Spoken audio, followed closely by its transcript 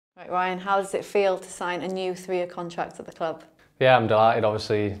Right, Ryan, how does it feel to sign a new 3-year contract at the club? Yeah, I'm delighted.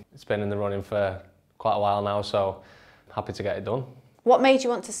 Obviously, it's been in the running for quite a while now, so happy to get it done. What made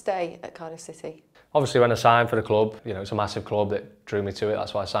you want to stay at Cardiff City? Obviously, when I signed for the club, it's a massive club that drew me to it.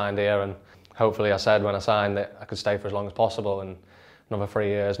 That's why I signed here, and hopefully I said when I signed that I could stay for as long as possible, and another 3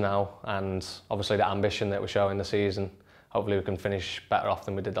 years now. And obviously the ambition that we're showing this season, hopefully we can finish better off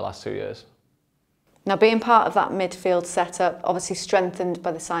than we did the last 2 years. Now, being part of that midfield setup, obviously strengthened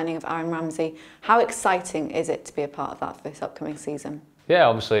by the signing of Aaron Ramsey, how exciting is it to be a part of that for this upcoming season? Yeah,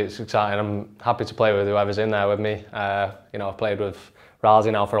 obviously it's exciting. I'm happy to play with whoever's in there with me. I've played with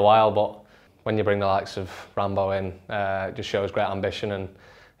Ramsey now for a while, but when you bring the likes of Rambo in, it just shows great ambition, and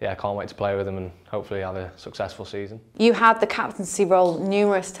yeah, I can't wait to play with him and hopefully have a successful season. You had the captaincy role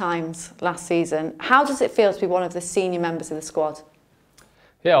numerous times last season. How does it feel to be one of the senior members of the squad?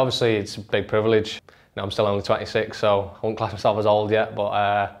 Yeah, obviously it's a big privilege. I'm still only 26, so I won't class myself as old yet, but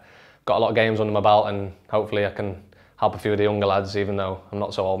got a lot of games under my belt, and hopefully I can help a few of the younger lads, even though I'm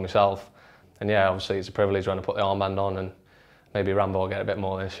not so old myself. And yeah, obviously it's a privilege when I put the armband on, and maybe Rambo will get a bit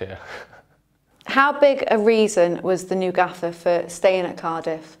more this year. How big a reason was the new gaffer for staying at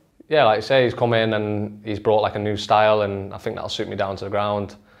Cardiff? Yeah, like you say, he's come in and he's brought like a new style, and I think that'll suit me down to the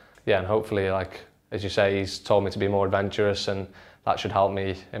ground. Yeah, and hopefully, like as you say, he's told me to be more adventurous, and that should help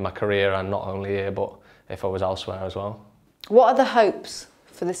me in my career, and not only here, but if I was elsewhere as well. What are the hopes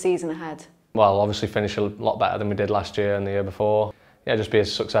for the season ahead? Well, obviously finish a lot better than we did last year and the year before. Yeah, just be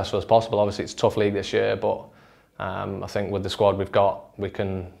as successful as possible. Obviously it's a tough league this year, but I think with the squad we've got, we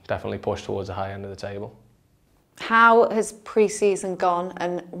can definitely push towards the high end of the table. How has pre-season gone,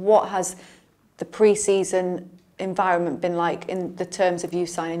 and what has the pre-season environment been like in the terms of you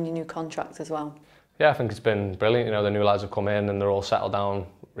signing your new contract as well? Yeah, I think it's been brilliant. The new lads have come in and they're all settled down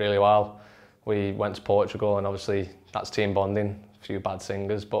really well. We went to Portugal, and obviously that's team bonding, a few bad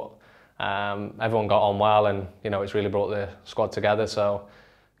singers, but everyone got on well, and it's really brought the squad together, so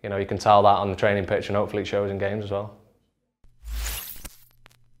you can tell that on the training pitch, and hopefully it shows in games as well.